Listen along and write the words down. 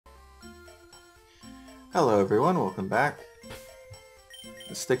Hello everyone, welcome back.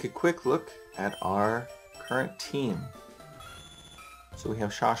 Let's take a quick look at our current team. So we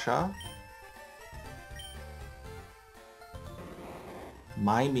have Shasha,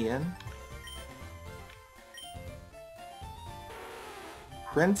 Mymian,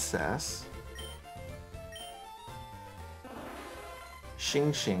 Princess, Xing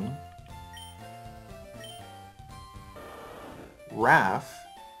Xing, Raph,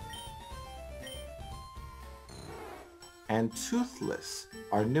 and Toothless,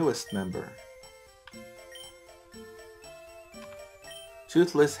 our newest member.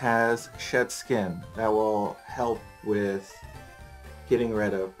 Toothless has shed skin that will help with getting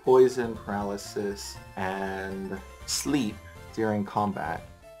rid of poison, paralysis, and sleep during combat.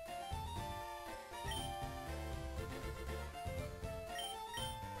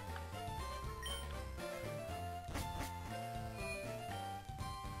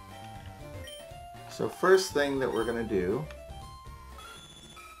 So first thing that we're going to do,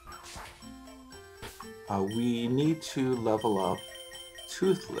 we need to level up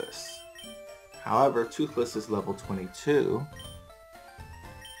Toothless. However, Toothless is level 22,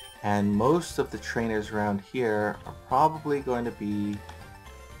 and most of the trainers around here are probably going to be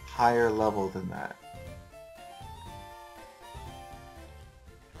higher level than that.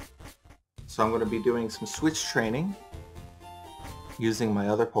 So I'm going to be doing some switch training using my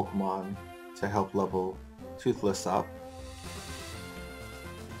other Pokemon to help level Toothless up.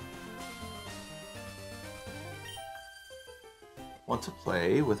 Want to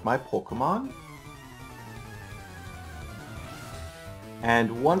play with my Pokemon.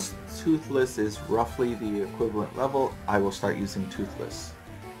 And once Toothless is roughly the equivalent level, I will start using Toothless.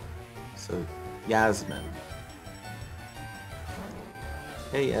 So, Yasmin.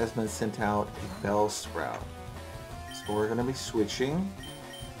 Okay, Yasmin sent out a Bellsprout. So we're going to be switching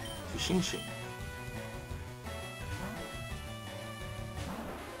to Xing Xing.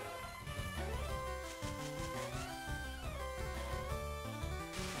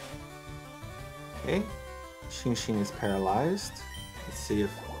 Okay, Xing Xing is paralyzed. Let's see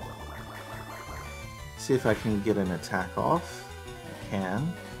if I can get an attack off. I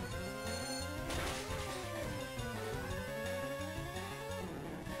can.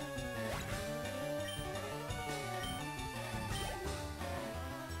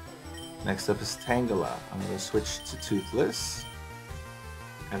 Next up is Tangela. I'm going to switch to Toothless,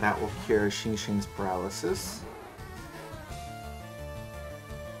 and that will cure Xing Xing's paralysis.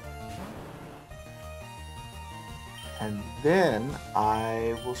 And then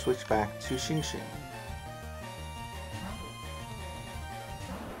I will switch back to Xing Xing.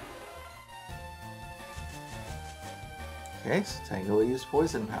 Okay, so Tangela used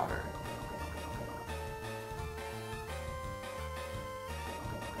Poison Powder.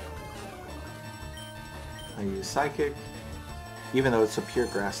 I use Psychic. Even though it's a pure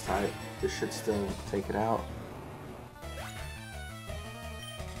grass type, this should still take it out.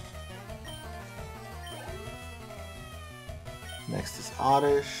 Next is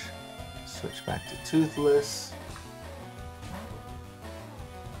Oddish. Switch back to Toothless.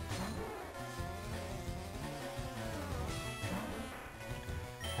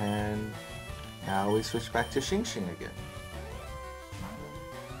 And now we switch back to Xing Xing again.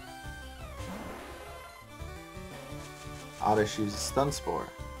 Oddish uses Stun Spore.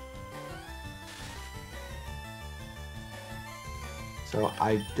 So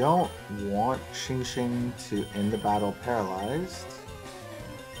I don't want Xing Xing to end the battle paralyzed.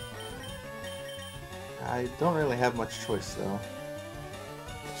 I don't really have much choice though.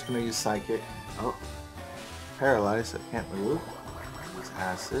 Just gonna use Psychic. Oh, paralyzed, I can't move. Use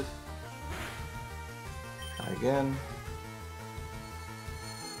Acid. Try again.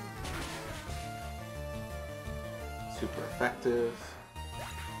 Super effective.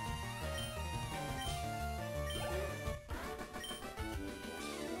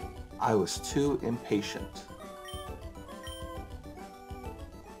 I was too impatient.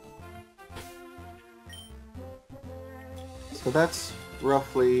 So that's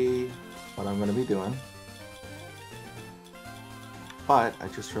roughly what I'm going to be doing. But I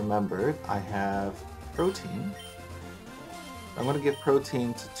just remembered I have Protein. I'm going to give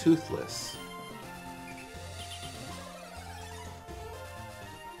Protein to Toothless.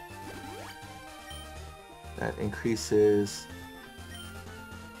 That increases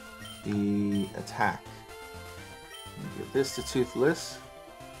the attack. Give this to Toothless.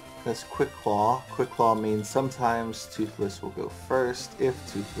 That's Quick Claw. Quick Claw means sometimes Toothless will go first if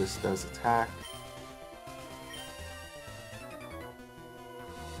Toothless does attack.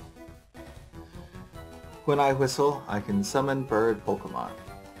 When I whistle, I can summon bird Pokemon.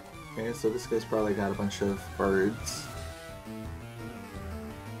 Okay, so this guy's probably got a bunch of birds.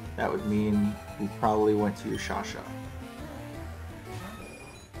 That would mean we probably went to Shasha.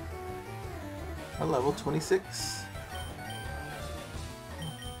 A level 26. So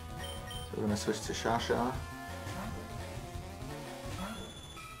we're gonna switch to Shasha.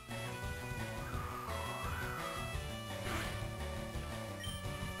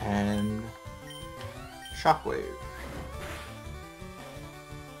 And Shockwave.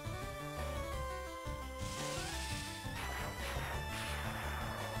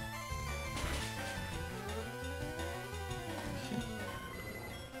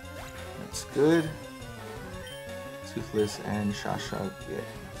 That's good. Toothless and Shasha get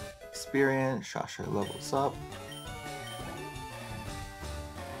experience. Shasha levels up.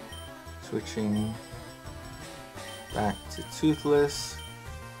 Switching back to Toothless.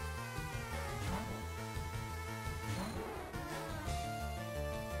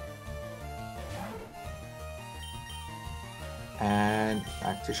 And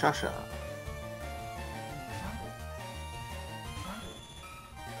back to Shasha.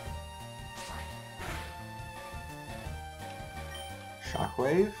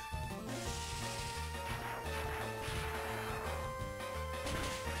 Shockwave.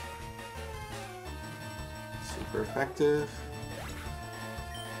 Super effective.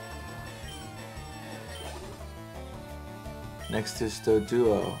 Next is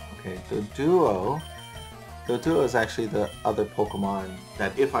Doduo. Okay, Doduo is actually the other Pokemon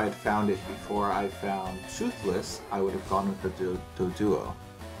that if I had found it before I found Toothless, I would have gone with the Doduo.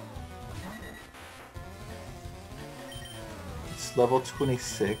 It's level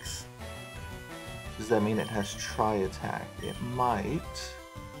 26. Does that mean it has Tri-Attack? It might.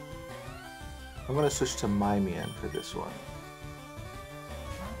 I'm going to switch to Mimian for this one.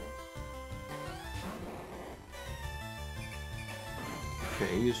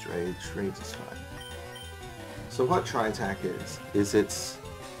 Okay, used Rage. Rage is fine. So what Tri-Attack is it's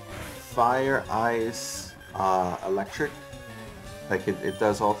Fire, Ice, Electric. Like it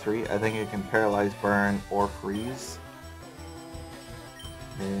does all three. I think it can Paralyze, Burn, or Freeze.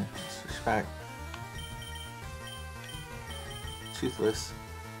 Yeah, switch back. Toothless.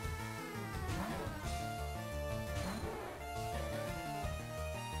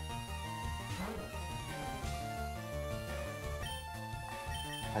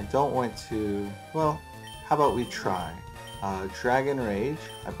 I don't want to, well, how about we try? Dragon Rage,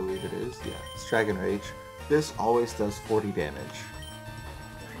 I believe it is. Yeah, it's Dragon Rage. This always does 40 damage.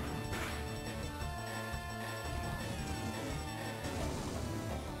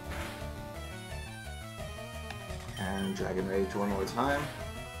 And Dragon Rage one more time.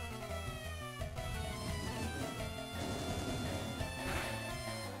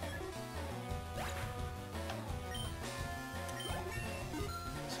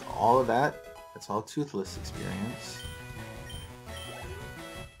 So all of that, that's all Toothless experience.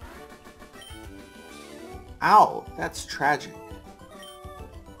 Ow! That's tragic.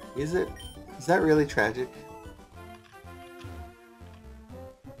 Is it? Is that really tragic?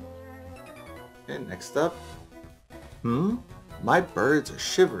 Okay, next up. My birds are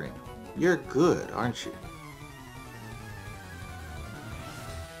shivering. You're good, aren't you?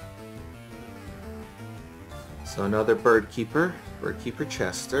 So another bird keeper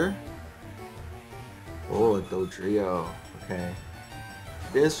Chester. Oh, a Dodrio. Okay.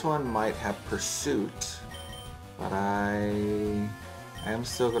 This one might have Pursuit, but I am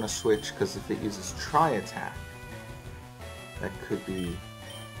still gonna switch because if it uses Tri-Attack, that could be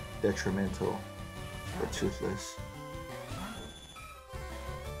detrimental for Toothless.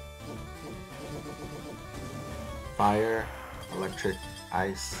 Fire, Electric,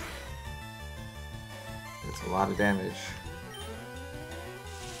 Ice. That's a lot of damage.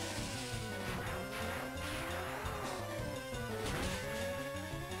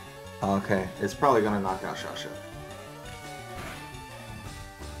 Okay, it's probably gonna knock out Shasha.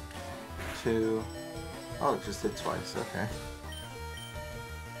 2. Oh, it just did twice, okay.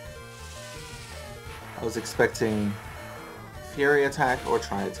 I was expecting Fury Attack or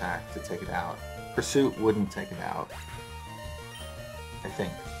Tri-Attack to take it out. Pursuit wouldn't take it out, I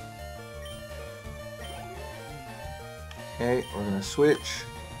think. Okay, we're gonna switch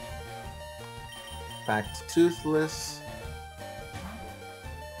back to Toothless.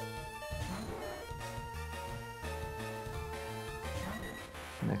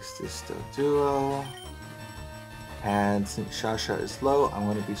 Next is Doduo. And since Shasha is low, I'm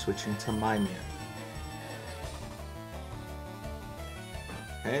going to be switching to Mimian.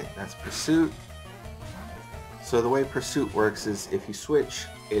 Okay, that's Pursuit. So the way Pursuit works is if you switch,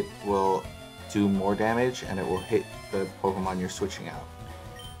 it will do more damage and it will hit the Pokemon you're switching out.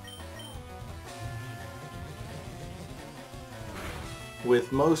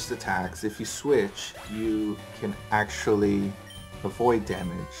 with most attacks, if you switch, you can actually avoid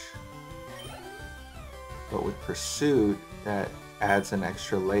damage. But with Pursuit, that adds an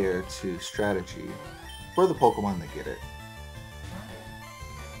extra layer to strategy for the Pokemon that get it.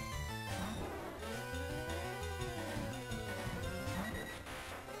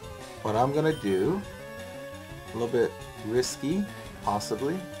 What I'm gonna do, a little bit risky,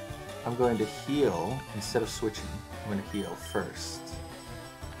 possibly, I'm going to heal instead of switching. I'm going to heal first.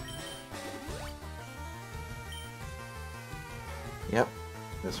 Yep,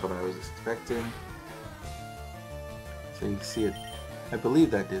 that's what I was expecting. So you can see it, I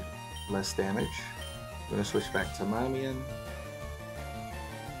believe that did less damage. I'm going to switch back to Mimian.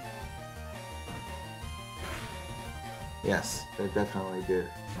 Yes, that definitely did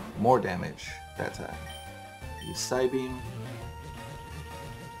more damage that time. Use Psybeam.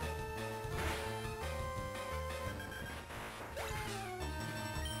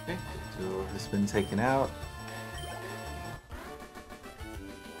 Okay, so has been taken out.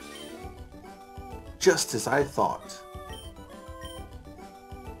 Just as I thought.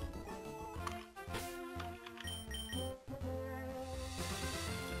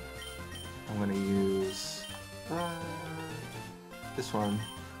 I'm gonna use this one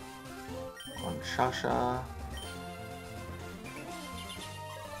on Shasha.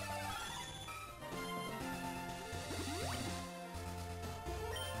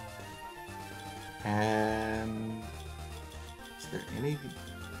 And is there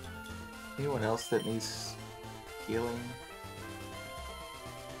anyone else that needs healing?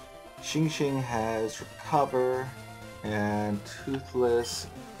 Xing has Recover, and Toothless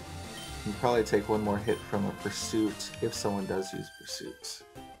can probably take one more hit from a Pursuit if someone does use Pursuit.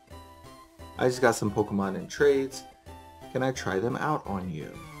 I just got some Pokemon in trades. Can I try them out on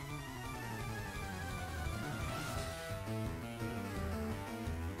you?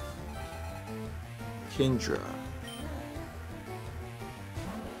 Kindra.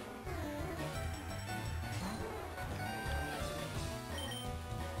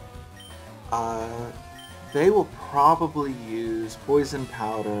 They will probably use Poison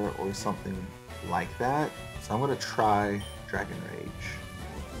Powder or something like that. So I'm going to try Dragon Rage.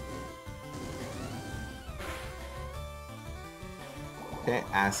 Okay,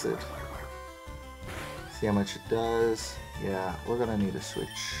 Acid. See how much it does. Yeah, we're going to need a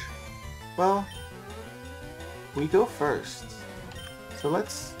switch. Well, we go first. So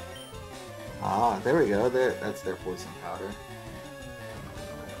let's... Ah, there we go. That's their Poison Powder.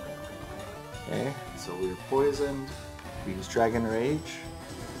 Okay, so we were poisoned. We use Dragon Rage.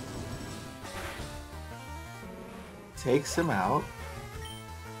 Takes him out.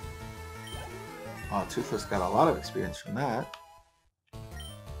 Oh, Toothless got a lot of experience from that.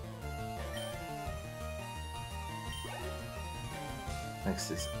 Next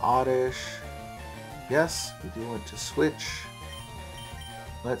is Oddish. Yes, we do want to switch.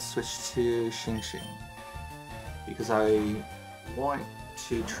 Let's switch to Xing, because I want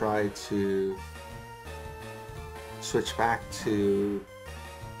to try to switch back to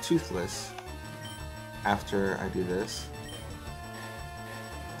Toothless after I do this.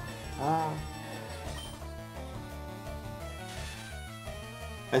 I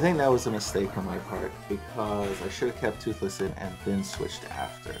think that was a mistake on my part because I should have kept Toothless in and then switched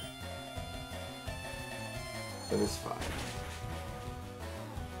after. But it's fine.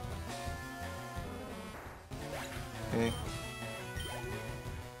 Okay.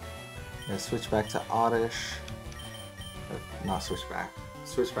 Let's switch back to Oddish. Not switch back.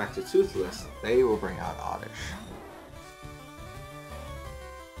 Switch back to Toothless. They will bring out Oddish.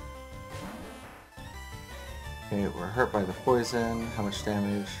 Okay, we're hurt by the poison. How much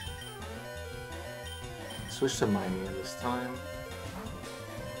damage? Switch to Mimian this time.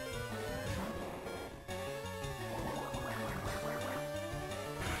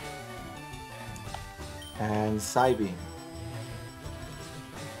 And Psybeam.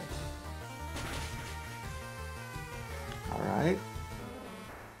 Alright.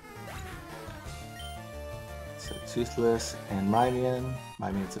 So Toothless and Mimian.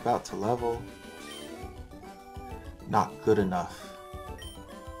 Mimian's about to level. Not good enough.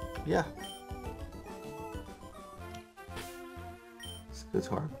 Yeah. Let's go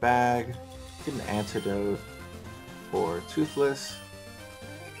to our bag. Get an antidote for Toothless.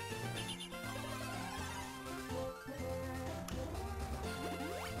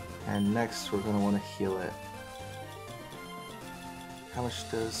 And next we're going to want to heal it. How much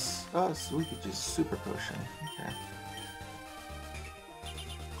does... Oh, so we could use Super Potion. Okay.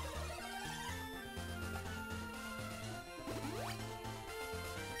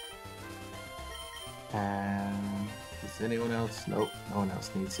 And is Does anyone else? Nope, no one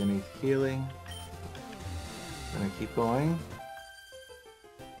else needs any healing. Gonna keep going.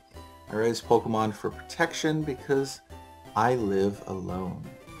 I raise Pokemon for protection because I live alone.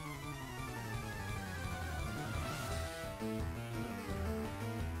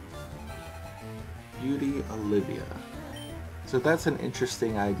 Beauty Olivia. So that's an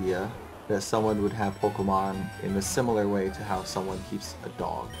interesting idea, that someone would have Pokemon in a similar way to how someone keeps a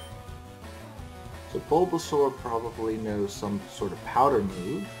dog. So Bulbasaur probably knows some sort of powder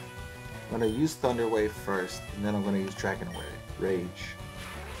move. I'm going to use Thunder Wave first, and then I'm going to use Dragon Rage.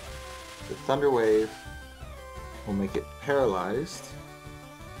 The Thunder Wave will make it paralyzed.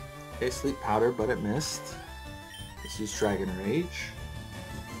 Okay, Sleep Powder, but it missed. Let's use Dragon Rage.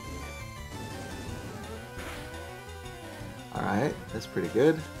 Alright, that's pretty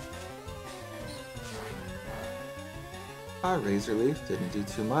good. Razor Leaf didn't do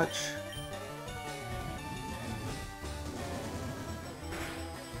too much.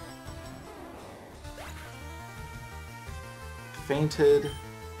 Fainted.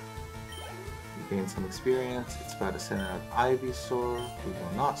 We gained some experience. It's about to send out Ivysaur. We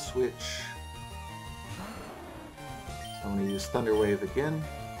will not switch. So I'm going to use Thunder Wave again.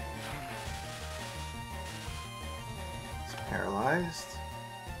 It's paralyzed.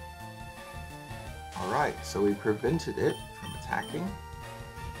 Alright, so we prevented it from attacking.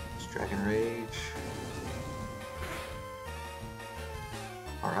 It's Dragon Rage.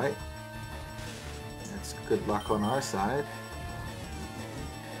 Alright. That's good luck on our side.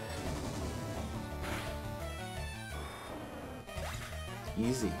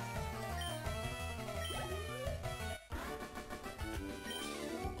 Easy.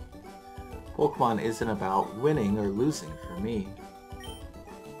 Pokemon isn't about winning or losing for me.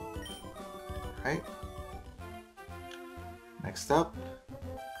 Right? Next up.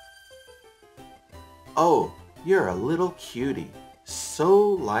 Oh, you're a little cutie. So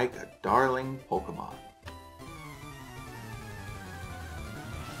like a darling Pokemon.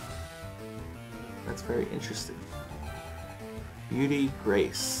 That's very interesting. Beauty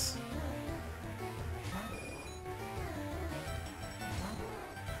Grace.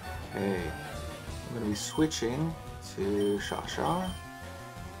 Okay, I'm going to be switching to Shasha.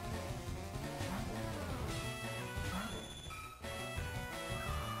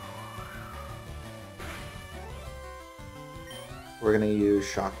 We're going to use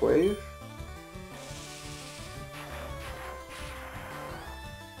Shockwave.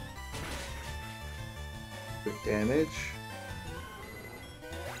 Good damage.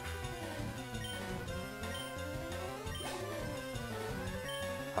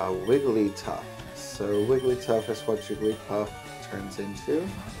 Wigglytuff. So Wigglytuff is what Jigglypuff turns into.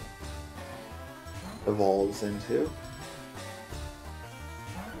 Evolves into.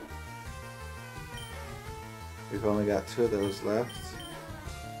 We've only got 2 of those left.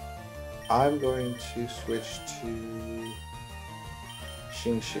 I'm going to switch to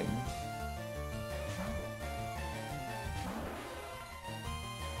Xing Xing.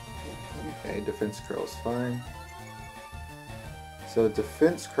 Okay, Defense Curl's fine. So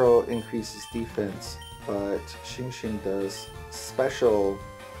Defense Curl increases defense, but Xing Xing does special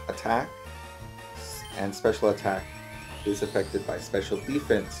attack, and special attack is affected by special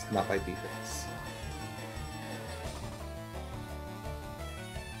defense, not by defense.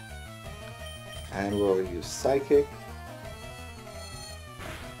 And we'll use Psychic.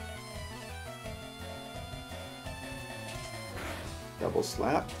 Double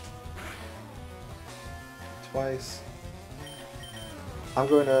Slap. Twice. I'm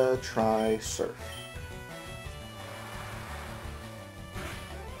going to try Surf.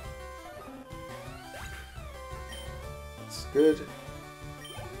 That's good.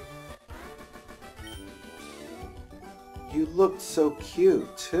 You looked so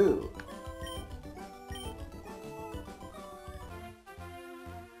cute, too.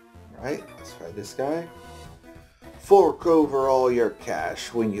 Alright, let's try this guy. Fork over all your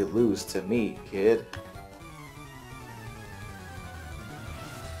cash when you lose to me, kid.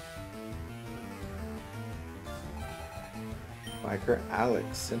 Biker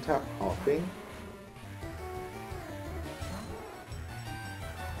Alex sent out Coughing.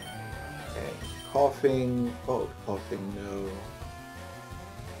 Okay, Coughing. Oh, Coughing, no.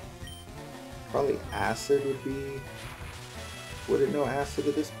 Probably Acid would be. Would it know Acid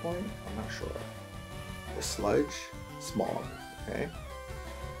at this point? I'm not sure. The Sludge? Smog. Okay.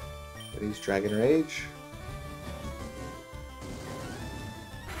 But he's Dragon Rage.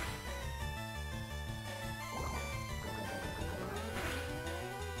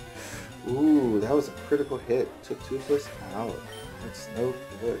 Ooh, that was a critical hit. Took Toothless out. That's no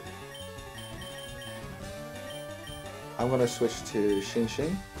good. I'm going to switch to Xing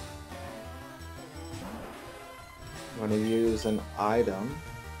Xing. I'm going to use an item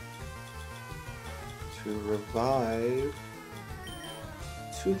to revive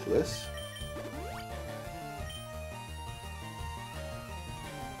Toothless.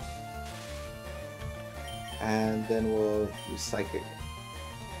 And then we'll use Psychic.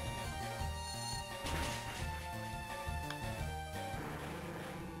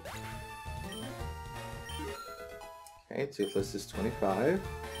 Okay, Toothless is 25.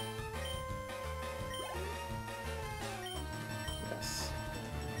 Yes.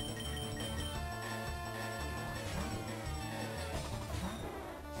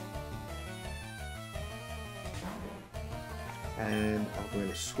 And I'm going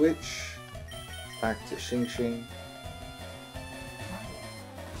to switch back to Xing Xing.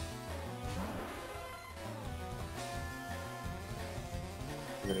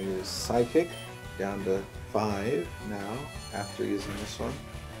 I'm going to use Psychic down to 5 now after using this one.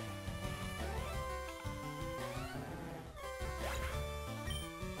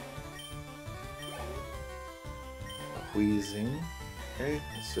 Wheezing. Okay,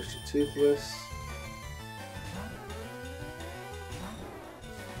 let's switch to Toothless.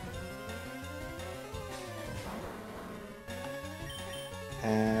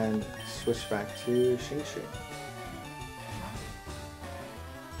 And switch back to Xing Xing.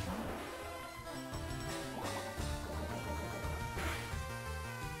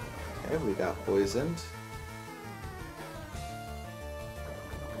 Okay, we got poisoned.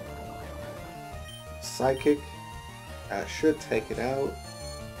 Psychic. That should take it out.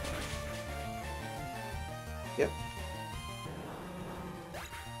 Yep.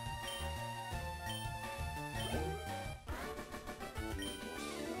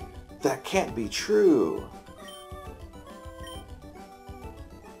 That can't be true.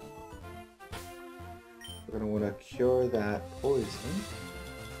 We're going to want to cure that poison.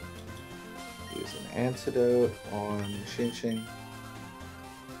 Use an antidote on Xing Xing.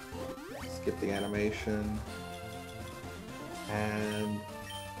 Skip the animation. And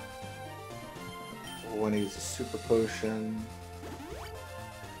we'll want to use a super potion.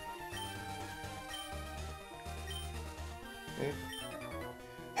 Okay.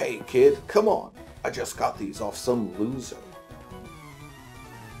 Hey kid, come on. I just got these off some loser.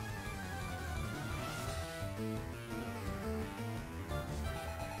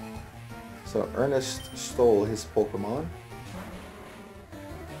 So Ernest stole his Pokemon.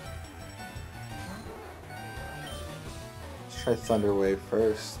 Let's try Thunder Wave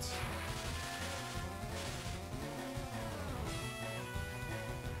first.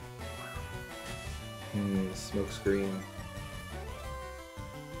 Smokescreen.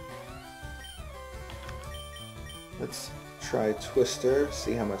 Let's try Twister,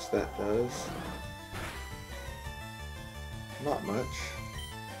 see how much that does. Not much.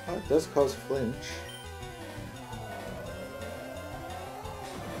 Oh, it does cause flinch.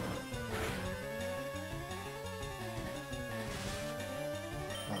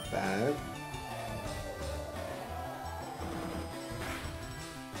 Not bad.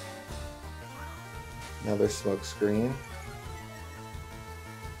 Another Smokescreen.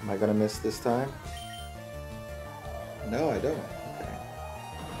 Am I gonna miss this time? No, I don't. Okay.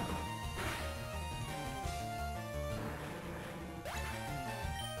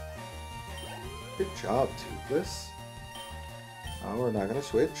 Good job, Toothless. Oh, we're not gonna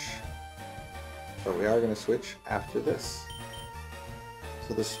switch. But we are gonna switch after this.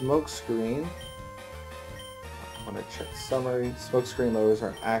 So the Smokescreen. I want to check the summary. Smokescreen lowers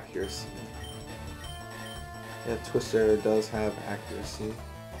our accuracy. Yeah, Twister does have accuracy,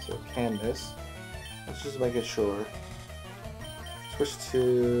 so it can miss. Let's just make it sure. Switch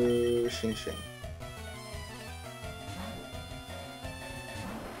to Xing Xing.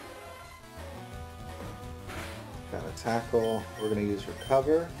 Got a tackle. We're going to use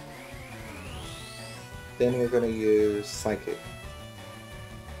Recover. Then we're going to use Psychic.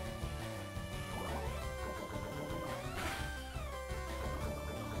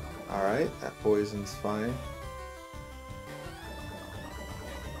 Alright, that poison's fine.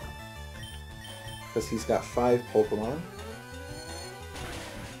 Because he's got 5 Pokemon.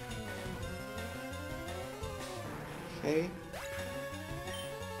 Okay.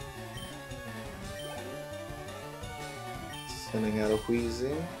 Sending out a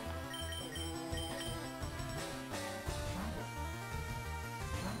Wheezing.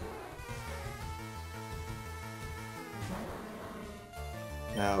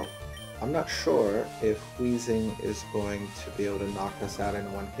 Now, I'm not sure if Wheezing is going to be able to knock us out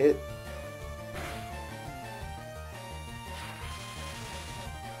in one hit.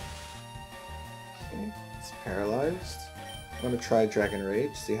 Okay, it's paralyzed. I'm going to try Dragon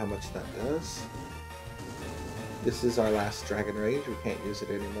Rage, see how much that does. This is our last Dragon Rage. We can't use it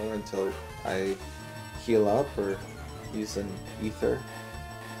anymore until I heal up or use an Ether.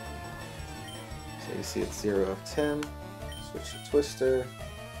 So you see it's 0 of 10. Switch to Twister.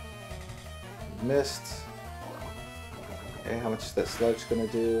 Missed. Okay, how much is that Sludge going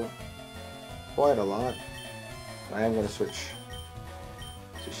to do? Quite a lot. I am going to switch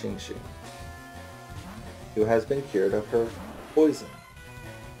to Xing Xing, who has been cured of her poison.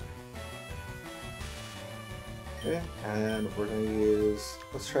 Okay, and we're going to use,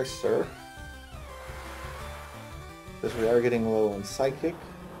 let's try Surf, because we are getting low on Psychic.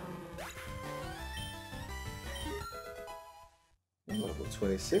 Level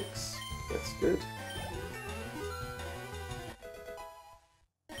 26, that's good.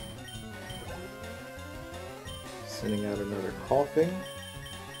 Sending out another Coughing.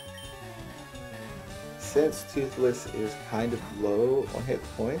 Since Toothless is kind of low on hit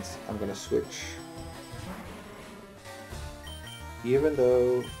points, I'm going to switch. Even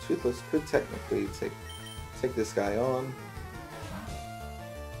though Toothless could technically take this guy on.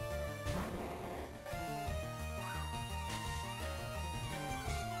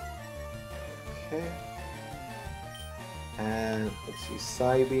 Okay. And let's use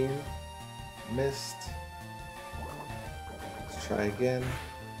Psybeam. Missed. Let's try again.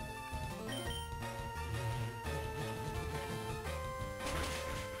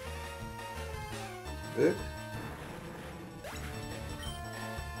 Good.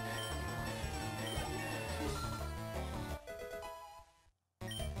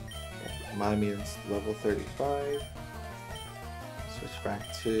 Mimian's level 35. Switch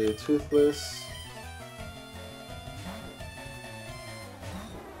back to Toothless.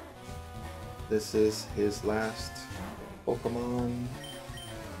 This is his last Pokemon.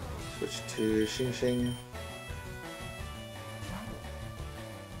 Switch to Xing Xing.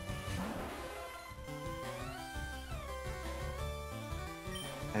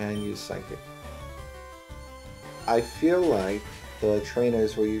 And use Psychic. I feel like the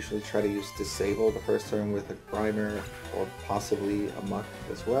trainers will usually try to use Disable the first turn with a Grimer or possibly a Muck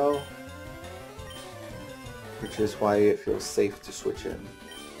as well, which is why it feels safe to switch in.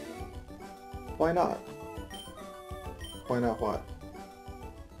 Why not? Why not what?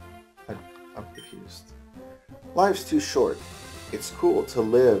 I'm confused. Life's too short. It's cool to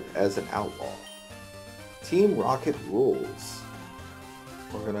live as an outlaw. Team Rocket rules.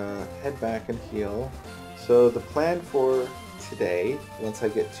 We're gonna head back and heal. So the plan for today, once I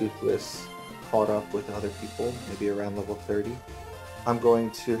get Toothless caught up with other people, maybe around level 30, I'm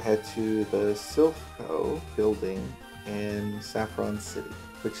going to head to the Silph Co building in Saffron City,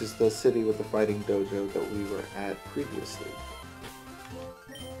 which is the city with the fighting dojo that we were at previously.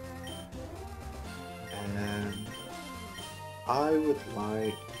 And I would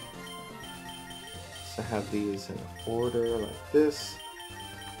like to have these in order like this.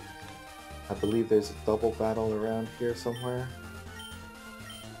 I believe there's a double battle around here somewhere.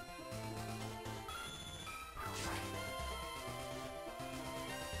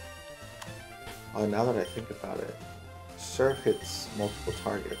 Oh, now that I think about it, Surf hits multiple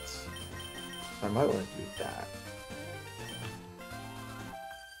targets. I might want to do that.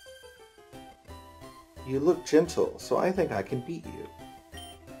 You look gentle, so I think I can beat you.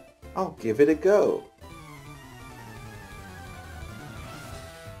 I'll give it a go.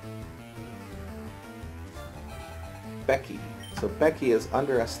 Becky. So Becky is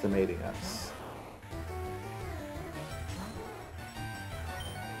underestimating us.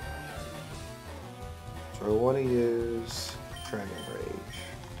 So I want to use Dragon Rage.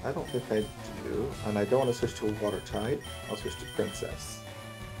 I don't think I do, and I don't want to switch to a Water type. I'll switch to Princess.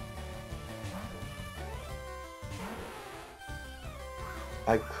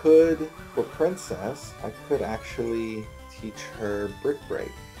 I could, for Princess, I could actually teach her Brick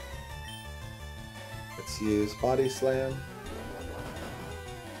Break. Let's use Body Slam.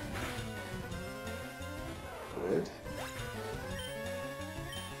 Good.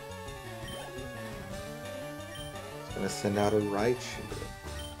 It's going to send out a Raichu.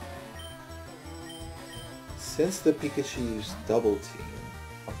 Since the Pikachu used Double Team,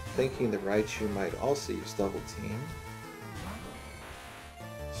 I'm thinking the Raichu might also use Double Team.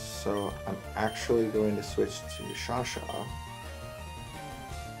 So I'm actually going to switch to Shasha.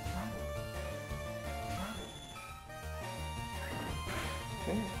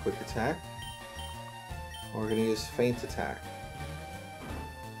 Okay, quick attack. We're going to use feint attack.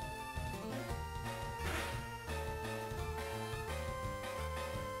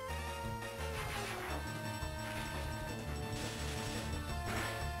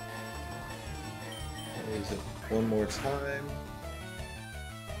 Use it one more time.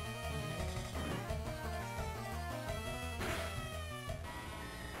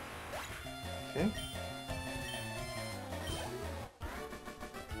 Okay.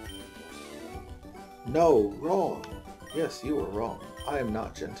 No, wrong. Yes, you were wrong. I am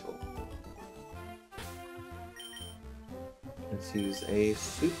not gentle. Let's use a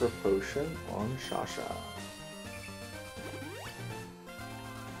super potion on Shasha.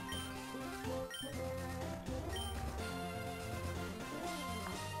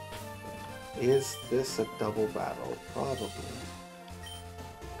 Is this a double battle? Probably.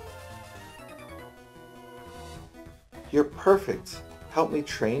 You're perfect. Help me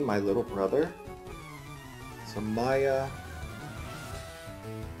train my little brother. So Maya.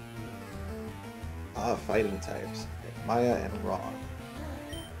 Fighting types. Okay, Maya and Ron.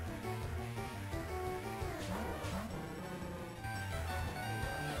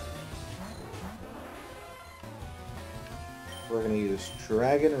 We're going to use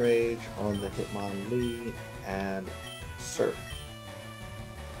Dragon Rage on the Hitmonlee and Surf.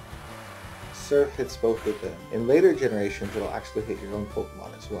 Surf hits both of them. In later generations, it'll actually hit your own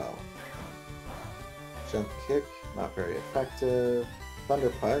Pokemon as well. Jump Kick, not very effective.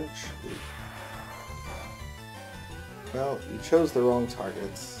 Thunder Punch. Well, you chose the wrong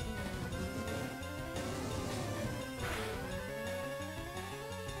targets.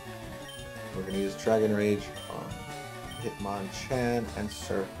 We're going to use Dragon Rage on Hitmonchan and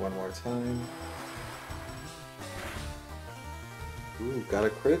Surf one more time. Ooh, got a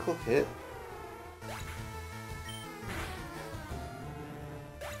critical hit.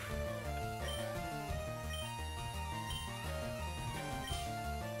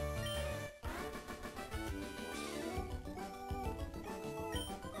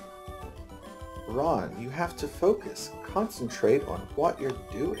 Ron, you have to focus. Concentrate on what you're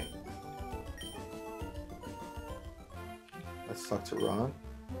doing. Let's talk to Ron.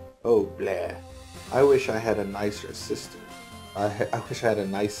 Oh, blah. I wish I had a nicer sister. I wish I had a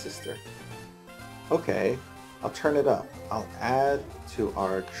nice sister. Okay, I'll turn it up. I'll add to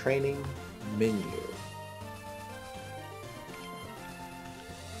our training menu.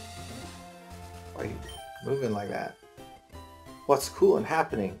 Why are you moving like that? What's cool and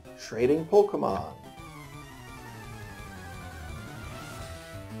happening? Trading Pokemon.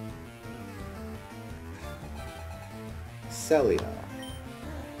 Celia.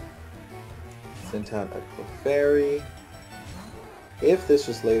 Sent out a Clefairy. If this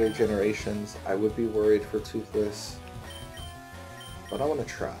was later generations, I would be worried for Toothless. But I want to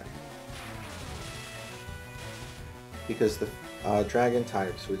try. Because the dragon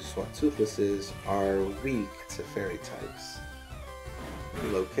types, which is what Toothless is, are weak to fairy types.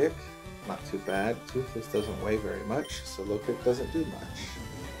 Low kick, not too bad. Toothless doesn't weigh very much, so low kick doesn't do much.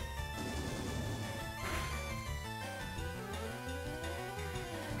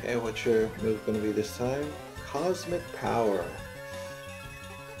 Okay, what's your move going to be this time? Cosmic Power.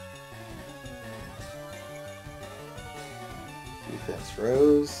 Defense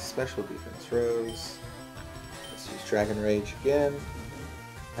Rose, Special Defense Rose. Let's use Dragon Rage again.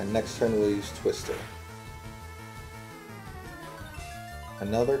 And next turn we'll use Twister.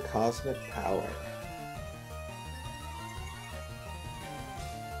 Another Cosmic Power.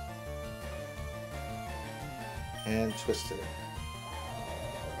 And Twister.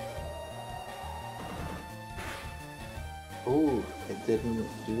 Ooh, it didn't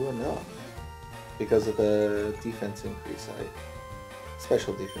do enough because of the defense increase.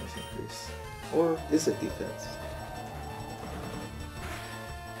 Special defense increase. Or is it defense?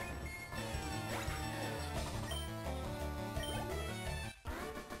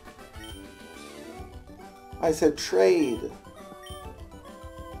 I said trade.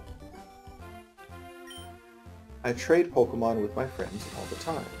 I trade Pokemon with my friends all the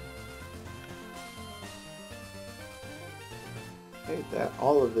time. Okay, that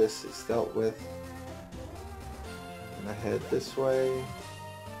all of this is dealt with. And I head this way.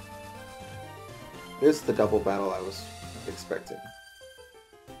 This is the double battle I was expecting.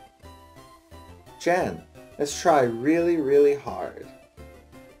 Jan, let's try really, really hard.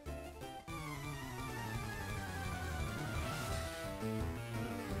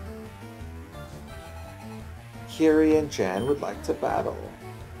 Kiri and Jan would like to battle.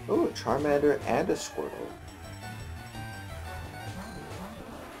 Oh, a Charmander and a Squirtle.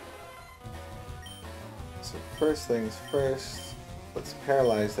 So first things first, let's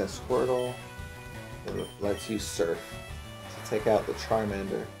paralyze that Squirtle. And let's use Surf to take out the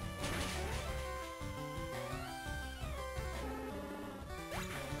Charmander.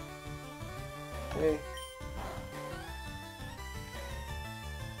 Okay.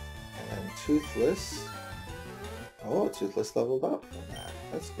 And Toothless. Oh, Toothless leveled up from that.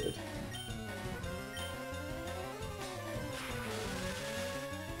 That's good.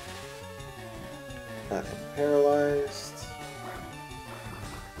 Got him paralyzed.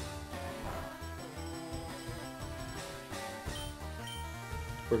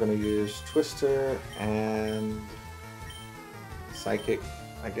 We're gonna use Twister and Psychic,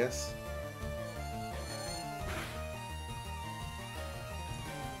 I guess.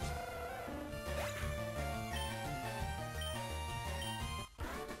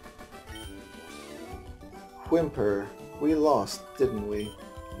 Whimper, we lost, didn't we?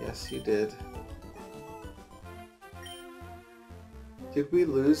 Yes, you did. Did we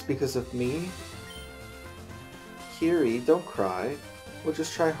lose because of me? Kiri, don't cry. We'll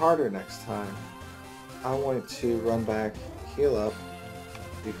just try harder next time. I want to run back, heal up,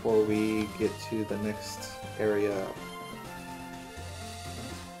 before we get to the next area.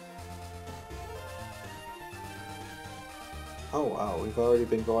 Oh wow, we've already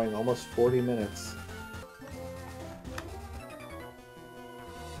been going almost 40 minutes.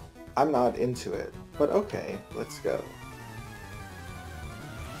 I'm not into it, but okay, let's go.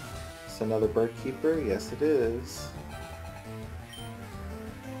 It's another bird keeper? Yes it is.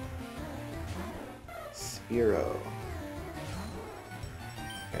 Spearow.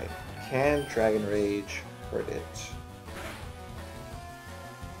 Okay, can Dragon Rage hurt it?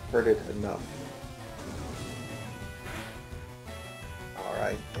 Hurt it enough.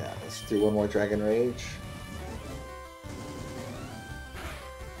 Alright, yeah, let's do one more Dragon Rage.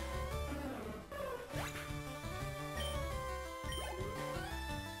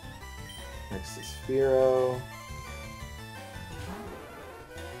 Next is Spearow.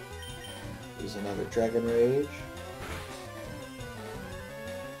 Use another Dragon Rage.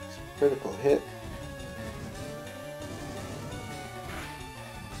 Critical hit.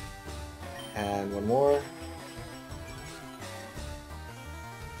 And one more.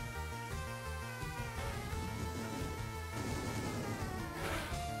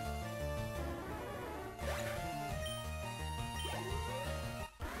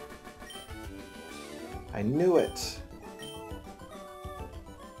 I knew it!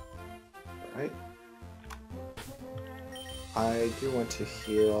 Alright. I do want to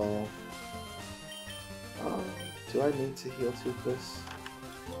heal... do I need to heal Toothless?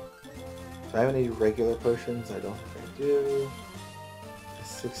 Do I have any regular potions? I don't think I do.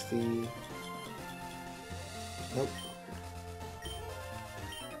 60... Nope.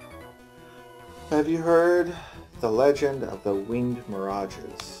 Have you heard the legend of the winged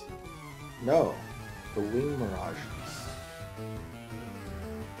mirages? No. The winged mirages.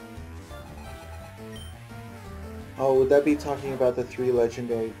 Oh, would that be talking about the 3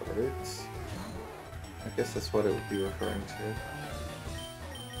 legendary birds? I guess that's what it would be referring to.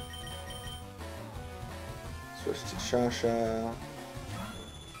 Switch to Shasha.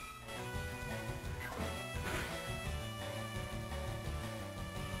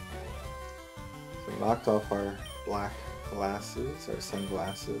 So knocked off our black glasses, our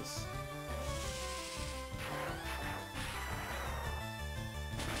sunglasses.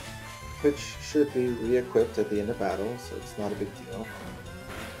 Which should be re-equipped at the end of battle, so it's not a big deal.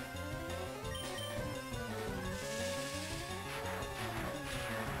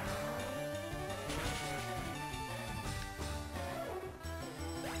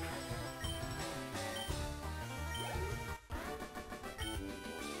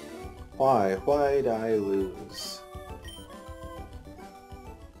 Why? Why did I lose?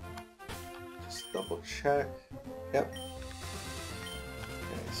 Just double check. Yep.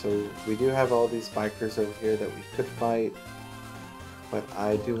 So we do have all these bikers over here that we could fight, but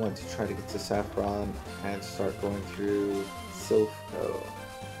I do want to try to get to Saffron and start going through Silph Co.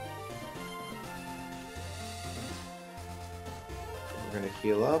 We're going to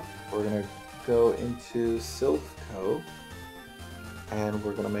heal up, we're going to go into Silph Co, and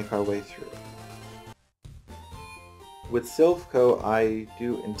we're going to make our way through. With Silph Co, I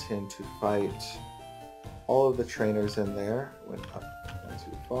do intend to fight all of the trainers in there. Went up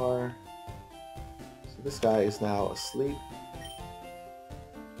too far. So this guy is now asleep.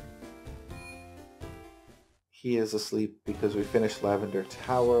 He is asleep because we finished Lavender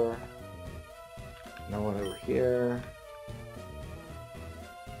Tower. No one over here.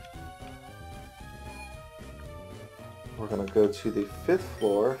 We're gonna go to the 5th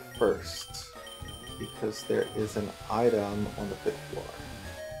floor first because there is an item on the 5th floor.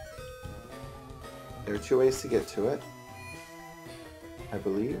 There are 2 ways to get to it, I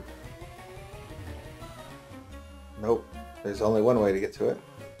believe. Nope, there's only one way to get to it.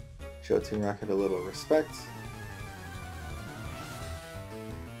 Show Team Rocket a little respect.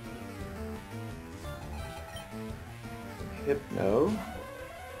 Hypno.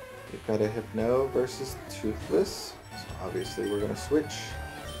 We've got a Hypno versus Toothless. So obviously we're going to switch.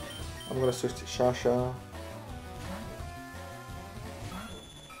 I'm going to switch to Shasha.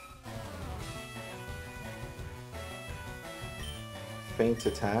 Feint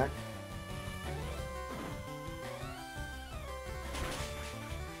attack.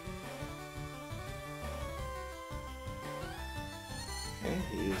 Okay,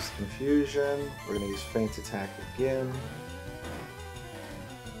 he used Confusion. We're going to use Feint attack again.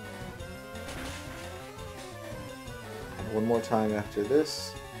 And one more time after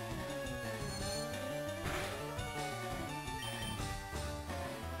this.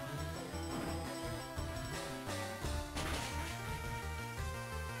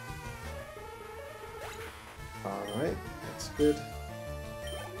 Alright, that's good.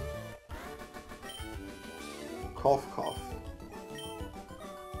 Cough, cough.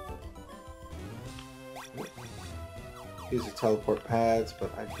 These are teleport pads,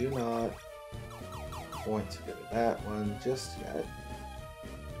 but I do not want to go to that one just yet.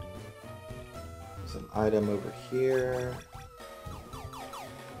 There's an item over here.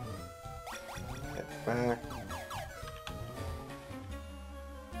 Get back.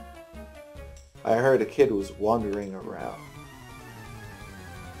 I heard a kid was wandering around.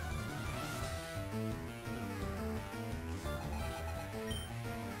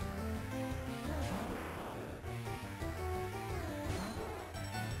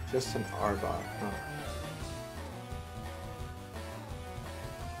 Just an Arbok, huh?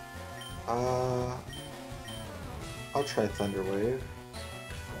 I'll try Thunder Wave.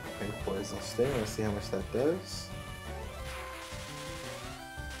 Okay, Poison Sting. Let's see how much that does.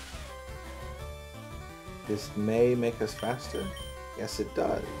 This may make us faster. Yes, it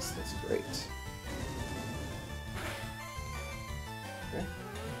does. That's great. Okay.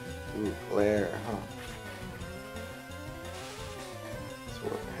 Ooh, Glare, huh? So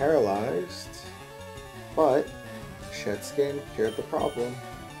we're paralyzed, but Shed Skin cured the problem.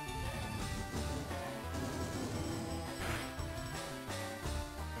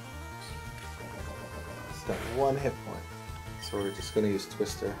 It's got one hit point, so we're just going to use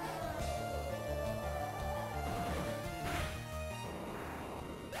Twister.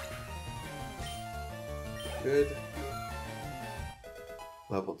 Good.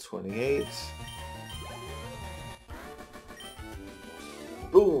 Level 28.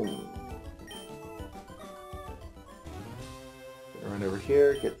 Boom! Run over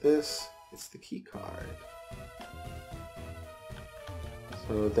here, get this. It's the key card.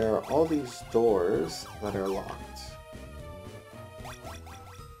 So there are all these doors that are locked.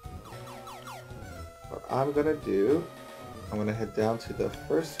 What I'm gonna do, I'm gonna head down to the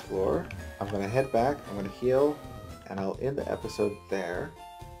first floor. I'm gonna head back, I'm gonna heal, and I'll end the episode there.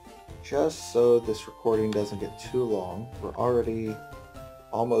 Just so this recording doesn't get too long. We're already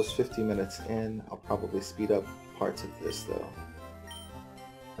almost 50 minutes in. I'll probably speed up parts of this though.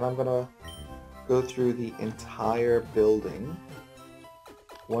 And I'm gonna go through the entire building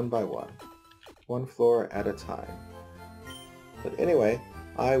one by one floor at a time. But anyway,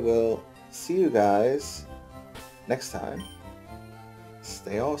 I will see you guys next time.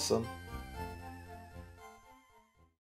 Stay awesome.